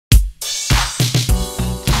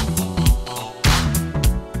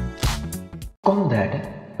කොහොමදට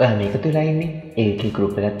ඔයා මේක තුලා ඉන්නේ AK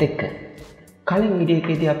group එකත් එක්ක. කලින් වීඩියෝ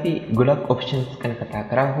එකේදී අපි ගොඩක් options ගැන කතා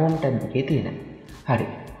කරා home tab එකේ තියෙන. හරි.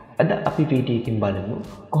 අද අපි වීඩියෝ එකකින් බලමු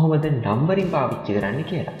කොහොමද numbering පාවිච්චි කරන්නේ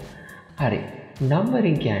කියලා. හරි.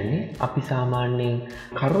 numbering කියන්නේ අපි සාමාන්‍යයෙන්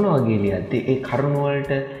කරුණ වගේ ලියද්දී ඒ කරුණ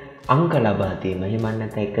වලට අංක ලබා දීම. එහෙම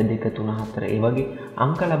නැත්නම් 1 2 3 4 ඒ වගේ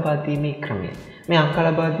අංක ලබා දීමේ ක්‍රමය. මේ අංක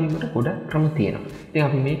ලබා දීමට ගොඩක් ක්‍රම තියෙනවා. ඉතින්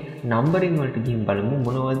අපි මේ නම්බරින් වලට ගිහින් බලමු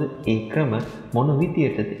මොනවද ඒ ක්‍රම මොන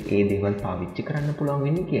විදියටද ඒ දේවල් පාවිච්චි කරන්න පුළුවන්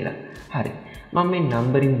වෙන්නේ කියලා. හරි. මම මේ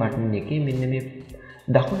නම්බරින් බටන් එකේ මෙන්න මේ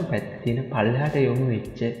දකුණු පැත්තේ තියෙන පල්ලෙහාට යොමු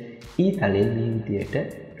වෙච්ච ඊතලෙන් මේ විදියට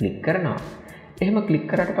ක්ලික් කරනවා. එහෙම ක්ලික්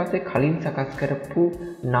කරාට පස්සේ කලින් සකස් කරපු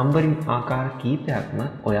නම්බරින් ආකාර කීපයක්ම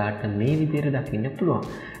ඔයාට මේ විදියට දකින්න පුළුවන්.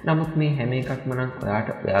 නමුත් මේ හැම එකක්ම නම් ඔයාට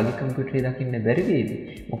ඔයාගේ කම්පියුටරේ දකින්න බැරි වේවි.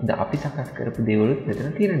 මොකද අපි සකස් කරපු දේවලුත් මෙතන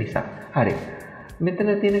තියෙන නිසා. හරි. මෙතන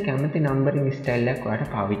තියෙන කැමති නම්බරින් ස්ටයිල් එකක් ඔයාට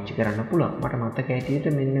පාවිච්චි කරන්න පුළුවන්. මට මතක ඇටියට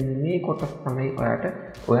මෙන්න මේ කොටස් තමයි ඔයාට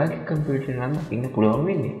ඔයාගේ කම්පියුටරේ නම් දකින්න පුළුවන්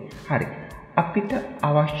වෙන්නේ. හරි. අපිට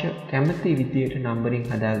අවශ්‍ය කැමති විදියට නම්බරින්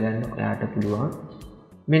හදාගන්න ඔයාට පුළුවන්.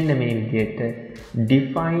 මෙන්න මේ විදියට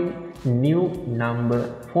define new number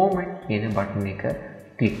format කියන බටන් එක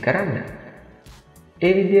ක්ලික් කරන්න.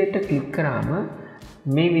 ඒ විදියට ක්ලික් කරාම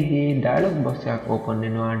මේ විදිහේ dialog box එකක් open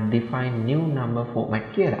වෙනවා define new number format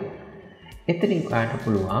කියලා. එතනින් ඔයාලට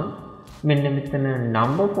පුළුවන් මෙන්න මෙතන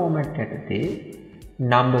number format යටතේ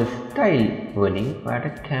number style වලින්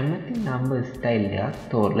ඔයාලට කැමති number style එකක්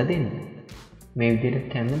තෝරලා දෙන්න. මේ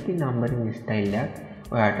විදිහට කැමති numbering style එකක්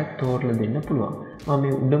ඔයාට තෝරලා දෙන්න පුළුවන්. මම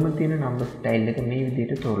මේ උඩම තියෙන number style එක මේ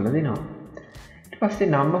විදිහට තෝරලා දෙනවා. ඊට පස්සේ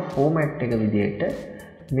number format එක විදිහට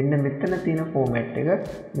මෙන්න මෙතන තියෙන format එක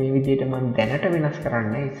මේ විදිහට මම දැනට වෙනස්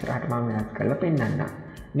කරන්නේ ඉස්සරහට මම වෙනස් කරලා පෙන්නන්නම්.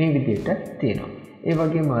 මේ විදිහට තියෙනවා. ඒ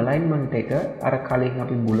වගේම alignment එක අර කලින්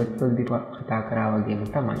අපි bullet වලදී කතා කරා වගේම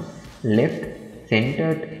තමයි left,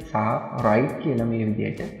 centered සහ right කියලා මේ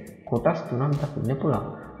විදිහට කොටස් තුනක් දක්වන්න පුළුවන්.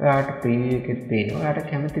 ඔයාට preview එකෙත් පේනවා. ඔයාට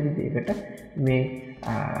කැමති විදිහකට මේ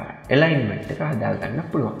alignment එක හදාගන්න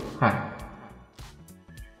පුළුවන්. හරි.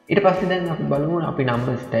 ඊට පස්සේ දැන් අපි බලමු අපි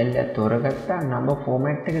number style එක තෝරගත්තා. number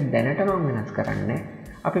format එක දැනට නම් වෙනස් කරන්නේ.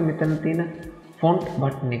 අපි මෙතන තියෙන font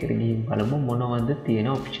button එකට ගිහින් බලමු මොනවද තියෙන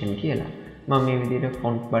option කියලා. මම මේ විදිහට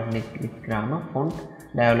font button එක ක්ලික් කරාම font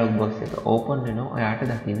dialog box එක open වෙනවා. ඔයාට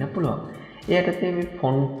දකින්න පුළුවන්. ඒකට මේ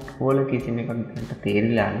font වල කිසිම එකක් දැනට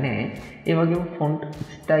තේරිලා නැහැ. ඒ වගේම font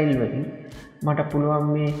style වලින් මට පුළුවන්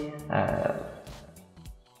මේ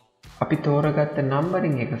අපි තෝරගත්ත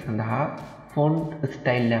නම්බරින් එක සඳහා font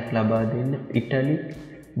style එකක් ලබා දෙන්න italic,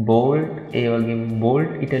 bold, ඒ වගේම bold,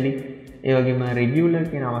 italic, ඒ වගේම regular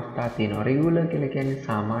කියන අවස්ථා තියෙනවා. regular කියලා කියන්නේ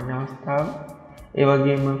සාමාන්‍ය අවස්ථාව. ඒ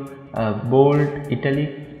වගේම bold,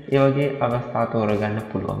 italic, ඒ වගේ අවස්ථා තෝරගන්න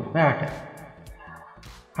පුළුවන් ඔයාට.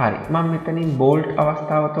 හරි. මම මෙතනින් bold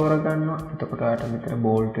අවස්ථාව තෝරගන්නවා. එතකොට ඔයාට මෙතන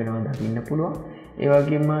bold වෙනවා දකින්න පුළුවන්. ඒ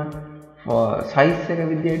වගේම size එක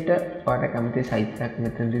විදිහට ඔයාලට කැමති size එකක්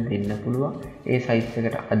මෙතනදී දෙන්න පුළුවන්. ඒ size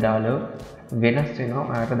එකට අදාළව වෙනස් වෙනවා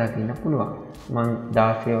ඔයාලට දකින්න පුළුවන්. මම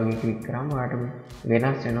 16 වගේ ක්ලික් කරාම ඔයාලට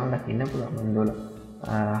වෙනස් වෙනවා දකින්න පුළුවන්. මම 12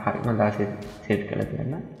 හරි මම 16 සෙට් කරලා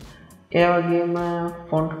තියන්න. ඒ වගේම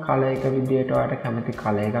font color එක විදිහට ඔයාලට කැමති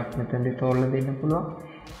color එකක් මෙතනදී තෝරලා දෙන්න පුළුවන්.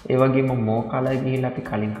 ඒ වගේම more color ගිහිල්ලා අපි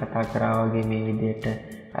කලින් කතා කරා වගේ මේ විදිහට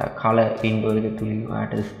color window එක තුලින්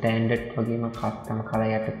ඔයාලට standard වගේම custom color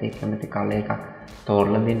යටතේ කැමති color එකක්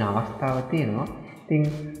තෝරලා දෙන්න අවස්ථාවක් තියෙනවා. ඉතින්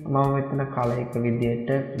මම මෙතන color එක විදිහට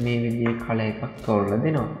මේ විදිහේ color එකක් තෝරලා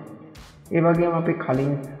දෙනවා. ඒ වගේම අපි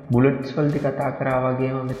කලින් bullets වලදී කතා කරා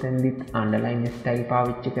වගේම මෙතනදිත් underline style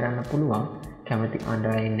පාවිච්චි කරන්න පුළුවන්. කැමති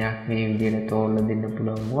underline එකක් මේ විදිහට තෝරලා දෙන්න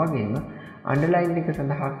පුළුවන් වගේම underline එක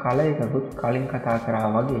සඳහා color එකකුත් කලින් කතා කරා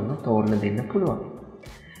වගේම තෝරලා දෙන්න පුළුවන්.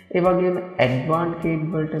 ඒ වගේම advanced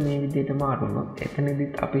keyboard වලට මේ විදිහට මාරුනොත්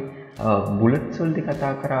එතනදිත් අපි bullets වලදී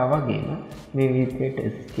කතා කරා වගේම මේ විදිහට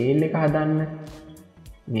scale එක හදන්න,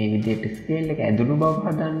 මේ විදිහට scale එක ඇදුණු බව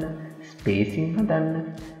හදන්න, spacing හදන්න,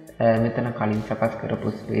 මෙතන කලින් සකස්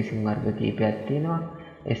කරපු spacing වර්ග කීපයක් තියෙනවා.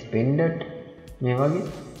 expanded මේ වගේ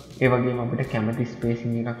ඒ වගේම අපිට කැමති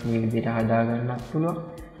spacing එකක් මේ විදිහට හදා ගන්නත් පුළුවන්.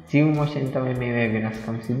 zoom motion තමයි මේ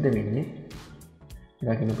වෙනස්කම් සිද්ධ වෙන්නේ.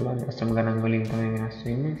 දකින්න පුළුවන් දශම ගණන් වලින් තමයි වෙනස්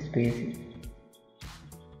වෙන්නේ spacing.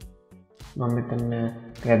 මම මෙතන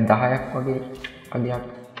 10ක් වගේ අගයක්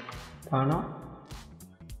දානවා.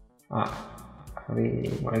 හරි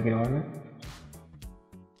මොකද කියවන්නේ?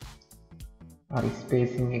 හරි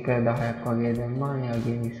spacing එක 10ක් වගේ දැම්මා. ඒ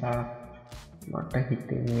වගේ නිසා මට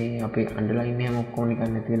හිතෙන්නේ අපේ underline එකම ඔක්කොම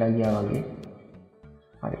නිකන් නැති වෙලා ගියා වගේ.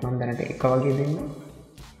 හරි මම දැනට එක වගේ දෙන්න.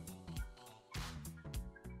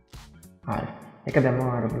 හරි. එක දැම්මම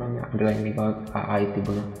අර බලන්න underline එක ආයි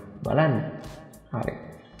තිබුණා. බලන්න හරි.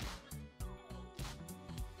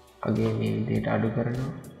 අගේ මේ විදිහට අඩු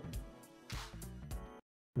කරනවා.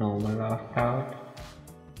 normal අවස්ථාවට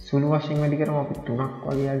සුළු වශයෙන් වැඩි කරමු. අපි 3ක්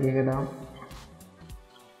වගේ අගයක දාමු.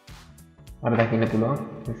 අර දකින්න පුළුවන්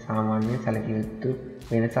සාමාන්‍ය සැලකිය යුතු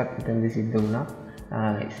වෙනසක් එතනදි සිද්ධ වුණා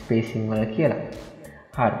ස්පේසිං වල කියලා.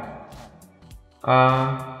 හරි.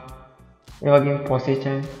 ඒ වගේම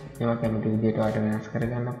පොසිෂන් ඒවා කැමති විදිහට ඔයාලට වෙනස්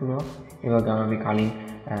කරගන්න පුළුවන්. ඒ වගේම අපි කලින්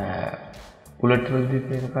බුලට් වලදී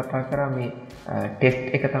කතා කරා මේ ටෙස්ට්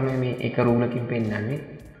එක තමයි මේ එක රූල් එකකින් පෙන්නන්නේ.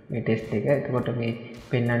 මේ ටෙස්ට් එක. එතකොට මේ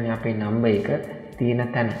පෙන්නන්නේ අපේ නම්බර් එක තියෙන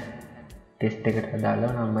තැන. ටෙස්ට් එකට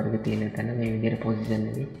දාලා නම්බර් එක තියෙන තැන මේ විදිහට පොසිෂන්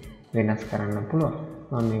එකේ වෙනස් කරන්න පුළුවන්.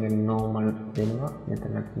 මම මේක normal දෙනවා.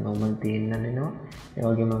 මෙතනත් normal තියෙන්න දෙනවා. ඒ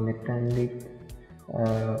වගේම මම මෙතනදී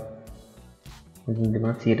මම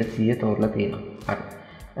 100% තෝරලා තියෙනවා. හරි.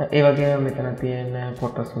 ඒ වගේම මෙතන තියෙන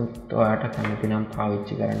කොටස් ඔයාලට කැමති නම්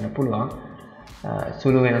පාවිච්චි කරන්න පුළුවන්.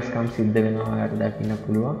 සුළු වෙනස්කම් සිද්ධ වෙනවා ඔයාලට දකින්න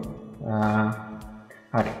පුළුවන්.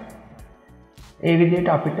 හරි. ඒ විදිහට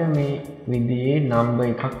අපිට මේ විදිහේ නම්බර්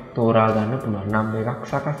එකක් තෝරා ගන්න පුළුවන්. නම්බර් එකක්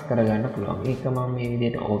සකස් කර ගන්න පුළුවන්. ඒක මම මේ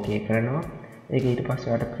විදිහට ඕකේ කරනවා. ඒක ඊට පස්සේ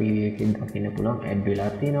ඔයාලට ප්‍රීවියු එකකින් දකින්න පුළුවන් ඇඩ්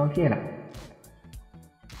වෙලා තියෙනවා කියලා.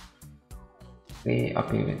 මේ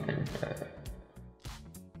අපි මෙතනට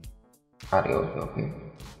හරි ඕකේ.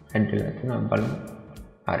 ඇඩ් වෙලා තියෙනවා බලමු.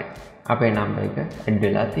 හරි. අපේ නම්බර් එක ඇඩ්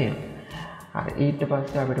වෙලා තියෙනවා. හරි. ඊට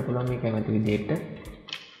පස්සේ අපිට පුළුවන් මේ කැමති විදිහට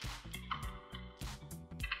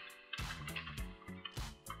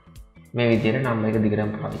මේ විදිහට නම්බර් එක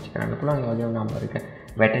දිගටම පාවිච්චි කරන්න පුළුවන්. ඒ වගේම නම්බර් එක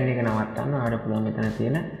වැටෙන එක නවත්තන්න ඔයාලට පුළුවන් මෙතන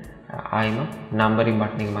තියෙන ආයිම නම්බරින්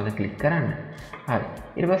බටන් එක මත ක්ලික් කරන්න. හරි.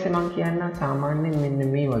 ඊට පස්සේ මම කියන්නම් සාමාන්‍යයෙන් මෙන්න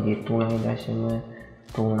මේ වගේ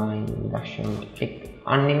 3.3.1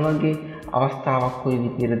 අන්න ඒ වගේ අවස්ථාවක් කොයි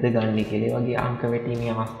විදිහටද ගන්න කියලා. ඒ වගේ අංක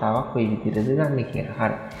වැටීමේ අවස්ථාවක් කොයි විදිහටද ගන්න කියලා.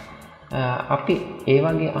 හරි. අපි ඒ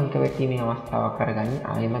වගේ අංක වැටීමේ අවස්ථාවක් කරගන්නේ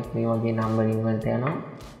ආයිමත් මේ වගේ නම්බරින් වලට යනවා.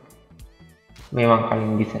 මේ මම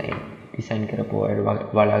කලින් ඩිසයින් කරපු ඔයාලට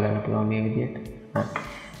බලා ගන්න පුළුවන් මේ විදිහට.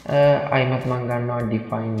 අයිමත් මම ගන්නවා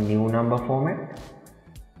define new number format.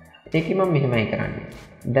 ඒකේ මම මෙහෙමයි කරන්නේ.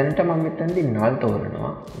 දැනට මම මෙතනදී null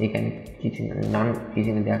තෝරනවා. ඒ කියන්නේ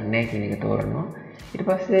කිසිම දෙයක් නැහැ කියන එක තෝරනවා. ඊට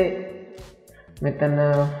පස්සේ මෙතන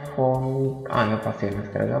font පස්සේ වෙනස්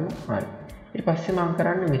කරගමු. හරි. ඊට පස්සේ මම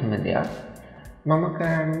කරන්නේ මෙහෙම දෙයක්. මම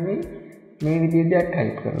කරන්නේ මේ විදිහට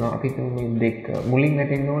ටයිප් කරනවා. අපි මේ දෙක මුලින්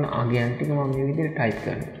වැටෙන්න ඕන අගයන් ටික මම මේ විදිහට ටයිප්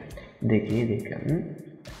කරනවා. 2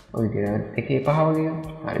 ඔය විදිහට 2 5 වගේ.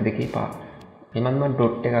 හරි 2 5. එමන් මම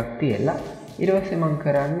ඩොට් එකක් තියලා ඊට පස්සේ මම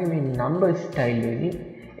කරන්නේ මේ නම්බර් ස්ටයිල් වලින්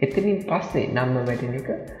එතනින් පස්සේ නම්බර් වැටෙන එක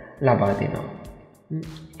ලබා දෙනවා.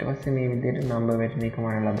 ඊට පස්සේ මේ විදිහට නම්බර් වැටෙන එක මම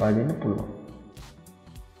ලබා දෙන්න පුළුවන්.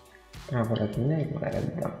 තාපරක් ඉන්න ඒක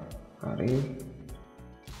වැරද්දක්. හරි.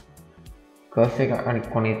 කර්ස් එක අනිත්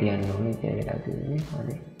කොනේ තියන්න ඕනේ කියලා තියෙන්නේ.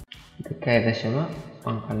 හරි. 2.5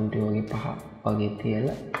 වගේ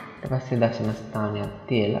තියලා ඊට පස්සේ දශම ස්ථානයක්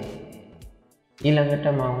තියලා ඊළඟට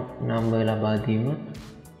මම නම්බර් ලබා දීම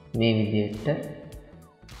මේ විදිහට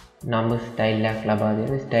නම්බර් ස්ටයිල් එකක් ලබා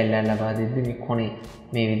දෙන්න. ස්ටයිල් එක ලබා දෙද්දි මේ කොනේ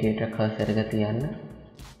මේ විදිහට කර්සර් එක තියන්න.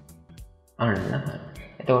 අන්න හරි.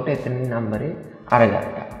 එතකොට එතනින් නම්බරේ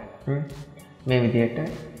අරගත්තා. මේ විදිහට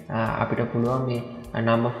අපිට පුළුවන් මේ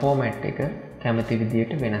නම්බර් ෆෝමැට් එක කැමති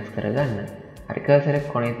විදිහට වෙනස් කරගන්න. හරි. කර්සර් එක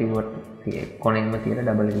කොනේ තිබුවත් කොනෙන්ම තියලා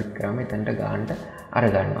ඩබල් ක්ලික් කරාම එතනට ගන්නට අර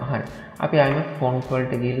ගන්නවා. හරි. අපි ආයෙම ෆොන්ට්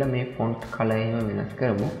වලට ගිහිල්ලා මේ ෆොන්ට් කලර් එහෙම වෙනස්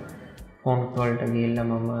කරමු. ෆොන්ට් වලට ගිහිල්ලා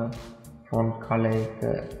මම ෆොන්ට් කලර් එක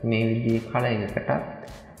මේ විදිහේ කලර් එකකට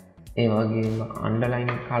ඒ වගේම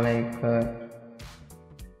අන්ඩර්ලයින් කලර් එක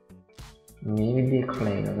මේ විදිහේ කලර්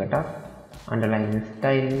එකකට අන්ඩර්ලයින්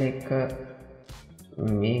ස්ටයිල් එක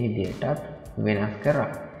මේ විදිහට වෙනස් කරා.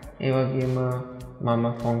 ඒ වගේම මම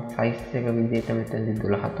ෆොන්ට් සයිස් එක විදිහට මෙතනදී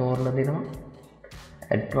 12 තෝරලා දෙනවා.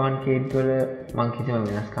 ඇඩ්වාන්ටේජ් වල මම කිසිම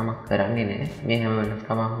වෙනස්කමක් කරන්නේ නැහැ. මේ හැම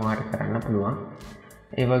වෙනස්කමක්ම ඔයාලට කරන්න පුළුවන්.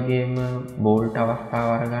 ඒ වගේම බෝල්ට් අවස්ථාව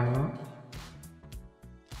අරගන්නවා.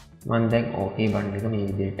 මම දැන් ඕකේ බටන් එක මේ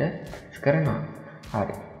විදිහට කරනවා.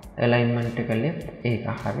 හරි. ඇලයින්මන්ට් එක left ඒක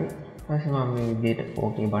හරි. ඊපස්සේ මම මේ විදිහට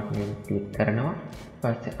ඕකේ බටන් එක ක්ලික් කරනවා.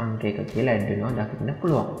 ඊපස්සේ අංක එක කියලා ඇඩ් වෙනවා දකින්න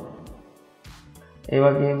පුළුවන්. ඒ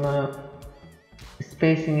වගේම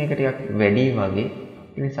ස්පේසිං එක ටිකක් වැඩි වගේ.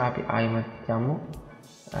 ඒ නිසා අපි ආයෙමත් යමු.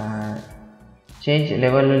 චේන්ජ්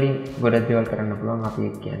ලෙවල් වලින් ගොඩක් දේවල් කරන්න පුළුවන්. අපි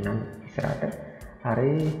ඒක කියන්නම් ඉස්සරහට.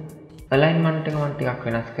 හරි. ඇලයින්මන්ට් එක මම ටිකක්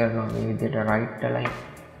වෙනස් කරනවා. මේ විදිහට රයිට් ඇලයින්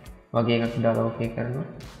වගේ එකක් දාලා ඕකේ කරනවා.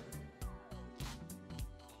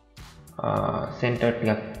 සෙන්ටර්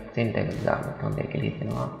ටිකක් සෙන්ටර් එකට දාන්න හොඳයි කියලා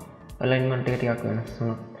හිතෙනවා. ඇලයින්මන්ට් එක ටිකක් වෙනස්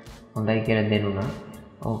වුණොත් හොඳයි කියලා දෙන්නුනා.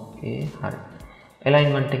 ඕකේ හරි.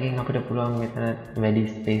 alignment එකෙන් අපිට පුළුවන් මෙතන වැඩි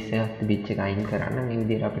space එකක් තිබිච්ච එක අයින් කරන්න. මේ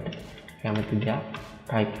විදිහට අපිට කැමති දේ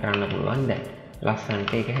type කරන්න පුළුවන්. දැන්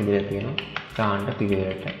ලස්සනට ඒක හැදලා තියෙනවා. ගානට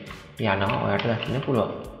පිළිවෙලට යනවා. ඔයාලට දකින්න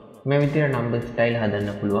පුළුවන්. මේ විදිහට number style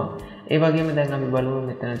හදන්න පුළුවන්. ඒ වගේම දැන් අපි බලමු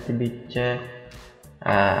මෙතන තිබිච්ච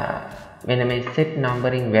මෙන්න මේ set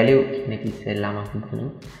numbering value කියන එක ඉස්සෙල්ලාම අපි බලමු.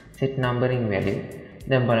 set numbering value.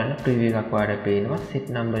 දැන් බලන්න preview එකක් ඔයාලට පේනවා. set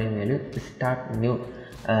numbering value start new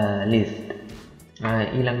list.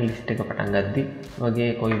 ඊළඟ list එක පටන් ගද්දි වගේ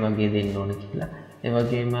කොයි වගේ දෙන්න ඕන කියලා. ඒ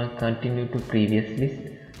වගේම continue to previous list.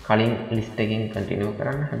 කලින් list එකකින් continue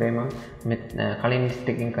කරන්න. හැබැයි මම කලින් list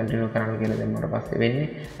එකකින් continue කරන්න කියලා දැම්මට පස්සේ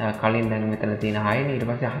වෙන්නේ කලින් දැන් මෙතන තියෙන 6 නේ ඊට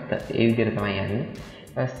පස්සේ 7. ඒ විදිහට තමයි යන්නේ.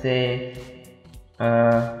 ඊපස්සේ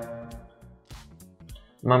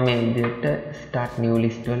මම මේ විදිහට start new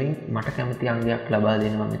list වලින් මට කැමති අංගයක් ලබා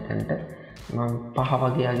දෙනවා මෙතනට. මම 5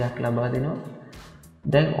 වගේ අංගයක් ලබා දෙනවා.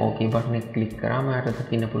 දැන් OK බටන් එක ක්ලික් කරාම යාට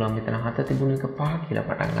දකින්න පුළුවන් මෙතන 7 තිබුණ එක 5 කියලා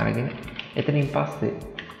පටන් අරගෙන එතනින් පස්සේ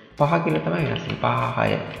 5 කියලා තමයි වෙනස් වෙන්නේ.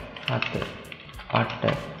 5 6 7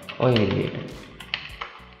 8 ඔය විදිහට.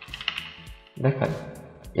 දැක්කද?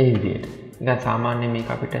 ඒ විදිහට. දැන් සාමාන්‍ය මේක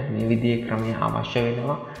අපිට මේ විදිහේ ක්‍රමය අවශ්‍ය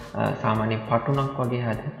වෙනවා. සාමාන්‍ය පටුණක් වගේ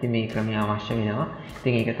හදද්දී මේ ක්‍රමය අවශ්‍ය වෙනවා.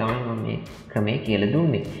 ඉතින් ඒක තමයි මම මේ ක්‍රමය කියලා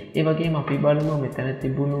දුන්නේ. ඒ වගේම අපි බලමු මෙතන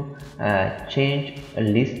තිබුණු change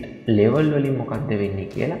list level වලින් මොකක්ද වෙන්නේ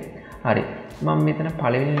කියලා. හරි. මම මෙතන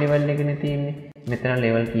පළවෙනි level එකනේ තියෙන්නේ. මෙතන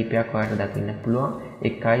level කීපයක් ඔයාලට දකින්න පුළුවන්.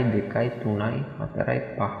 1 2 3 4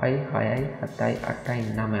 5 6 7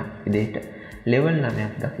 8 9 විදිහට level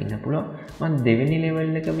 9ක් දකින්න පුළුවන්. මම දෙවෙනි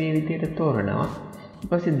level එක මේ විදිහට තෝරනවා. ඊට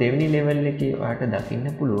පස්සේ දෙවෙනි level එකේ ඔයාලට දකින්න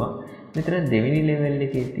පුළුවන්. මෙතන දෙවෙනි level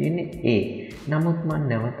එකේ තියෙන්නේ A. නමුත් මම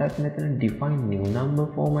නැවතත් මෙතන define new number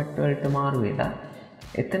format වලට මාරු වෙලා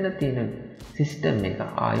එතන තියෙන system එක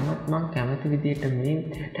ආයිමත් මම කැමති විදිහට මේ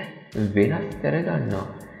වෙනස් කරගන්නවා.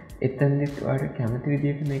 එතනදිත් ඔයාලට කැමති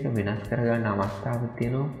විදිහට මේක වෙනස් කරගන්න අවස්ථාවක්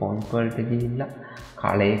තියෙනවා. font වලට ගිහිල්ලා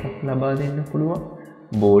color එකක් ලබා දෙන්න පුළුවන්.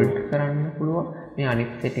 bold කරන්න පුළුවන්. මේ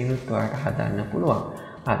අනිත් setting උත් ඔයාලට හදන්න පුළුවන්.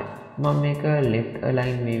 හරි. මම මේක left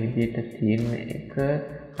align මේ විදිහට තියෙන එක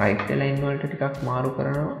right align වලට ටිකක් මාරු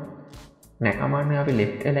කරනවා. නැකමන්නේ අපි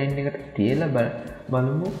left align එකට තියලා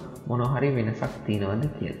බලමු මොන හරි වෙනසක් තියෙනවද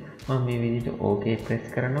කියලා. මම මේ විදිහට OK press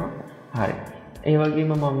කරනවා. හරි. ඒ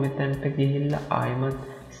වගේම මම මෙතනට ගිහිල්ලා ආයෙමත්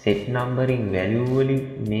set numbering value වලින්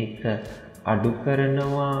මේක අඩු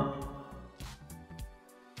කරනවා.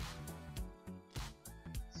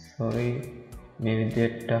 මේ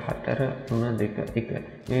විදිහට 4 3 2 1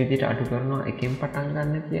 මේ විදිහට අඩු කරනවා. එකෙන් පටන්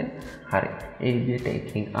ගන්න කියලා. හරි. ඒ විදිහට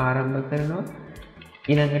එකෙන් ආරම්භ කරනවා.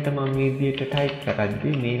 ඊළඟට මම මේ විදිහට type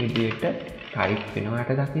කරද්දී මේ විදිහට type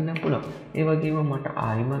වෙනවාට දකින්න පුළුවන්. ඒ වගේම මට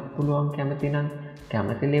ආයිමත් පුළුවන්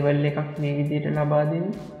කැමති level එකක් මේ විදිහට ලබා දෙන්න.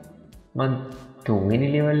 මම තුන්වෙනි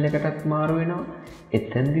level එකටත් මාරු වෙනවා.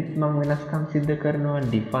 එතෙන්දිත් මම වෙනස්කම් සිදු කරනවා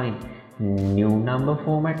define new number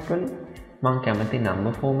format වල. මම කැමති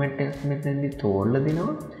number format එකක් මෙතනදි තෝරලා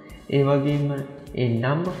දෙනවා. ඒ වගේම ඒ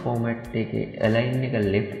number format එකේ align එක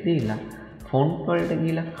left දීලා font වලට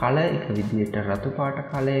ගිහලා color එක විදිහට රතු පාට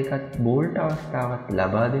color එකත් bold අවස්ථාවක්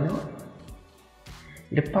ලබා දෙනවා.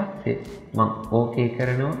 ඊට පස්සේ මම OK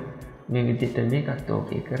කරනවා. මේ විදිහට මේකත්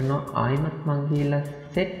OK කරනවා. ආයෙමත් මම ගිහලා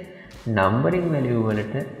set numbering value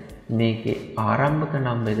වලට මේකේ ආරම්භක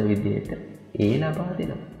number එක විදිහට A ලබා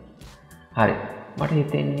දෙනවා. හරි. මට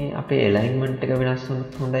හිතෙන්නේ අපේ alignment එක වෙනස්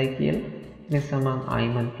වුණොත් හොඳයි කියලා. ඒ නිසා මම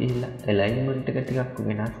ආයෙමත් ගිහලා alignment එක ටිකක්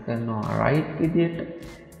වෙනස් කරනවා right විදිහට.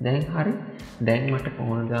 දැන් හරි. දැන් මට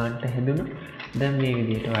කොහොම ගන්නට හැදුණා. දැන් මේ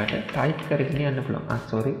විදිහට ඔයාලට type කරගෙන යන්න පුළුවන්.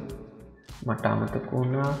 sorry. මට අමතක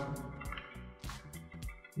වුණා.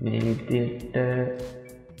 මේ විදිහට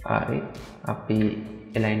හරි. අපි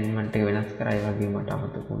alignment එක වෙනස් කරා. ඒ වගේම මට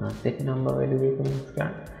අමතක වුණා set number value එක වෙනස්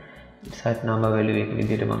කරන්න. set number value එක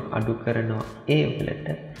විදිහට මම අඩු කරනවා ඒ වලට.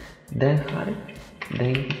 දැන් හරි.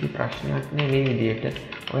 දැන් කිසි ප්‍රශ්නයක් නෑ. මේ විදිහට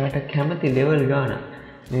ඔයාලට කැමති level ගාන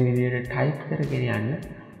මේ විදිහට type කරගෙන යන්න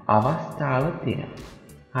අවස්ථාවක් තියෙනවා.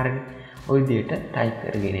 හරිනේ. ওই විදිහට type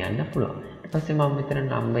කරගෙන යන්න පුළුවන්. ඊට පස්සේ මම මෙතන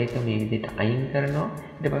number එක මේ විදිහට අයින් කරනවා.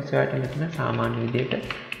 ඊට පස්සේ ඔයාලට මෙතන සාමාන්‍ය විදිහට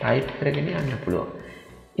type කරගෙන යන්න පුළුවන්.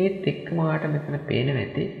 ඒත් එක්කම ඔයාලට මෙතන පේන්නේ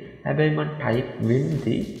නැති. හැබැයි මම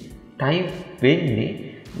type වෙන්නේ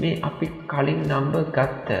මේ අපි කලින් number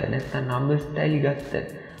ගත්ත නැත්නම් number style ගත්ත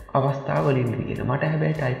අවස්ථාවලින් කියන මට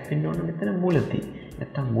හැබැයි type වෙන්න ඕන මෙතන මුලදී.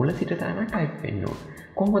 නැත්නම් මුල සිට තමයි type වෙන්න ඕන.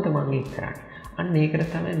 කොහොමද මම ඒක කරන්නේ? අන්න ඒකට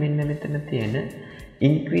තමයි මෙන්න මෙතන තියෙන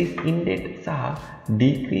increase indent සහ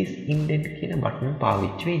decrease indent කියන බටන්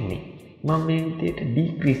පාවිච්චි වෙන්නේ. මම මේ විදිහට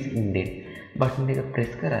decrease indent බටන් එක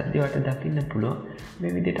ප්‍රෙස් කරද්දී ඔයාලට දකින්න පුළුවන්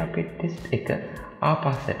මේ විදිහට අපේ ටෙස්ට් එක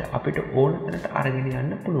ආපස්සට අපිට ඕන තැනට අරගෙන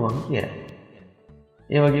යන්න පුළුවන් කියලා.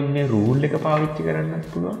 ඒ වගේම මේ රූල් එක පාවිච්චි කරන්නත්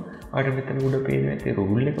පුළුවන්. ඔයාලට මෙතන උඩ පේනවා ඇති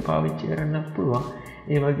රූල් එක පාවිච්චි කරන්නත් පුළුවන්.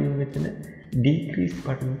 ඒ වගේම මෙතන decrease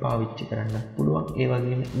බටන් පාවිච්චි කරන්නත් පුළුවන්. ඒ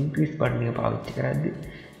වගේම increase බටන් එක පාවිච්චි කරද්දී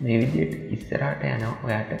මේ විදිහට ඉස්සරහට යනවා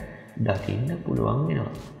ඔයාට දකින්න පුළුවන්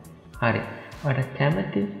වෙනවා. හරි. ඔයාලට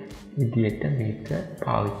කැමති විදිහට මේක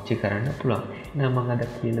පාවිච්චි කරන්න පුළුවන්. එහෙනම් මම අද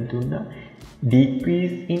කියලා දුන්නා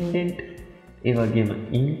decrease indent ඒ වගේම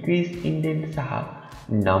increase indent සහ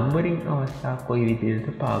numbering අවස්ථා කොයි විදිහට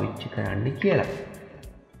පාවිච්චි කරන්න කියලා.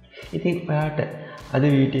 ඉතින් ඔයාට අද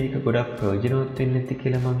වීඩියෝ එක ගොඩක් ප්‍රයෝජනවත් වෙන්න ඇති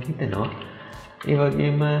කියලා මම හිතනවා. ඒ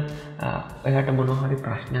වගේම ඔයාට මොනවා හරි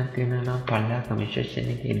ප්‍රශ්නයක් තියෙනවා නම් පල්ලා කමෙන්ට්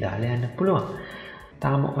සෙක්ෂන් එකේ දාලා යන්න පුළුවන්.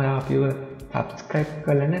 තාම ඔයා අපිව subscribe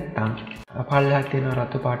කරලා නැත්නම් පල්ලා තියෙන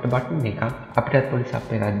රතු පාට බටන් එක අපිටත් පොඩි සබ්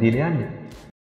එකක් දීලා යන්න.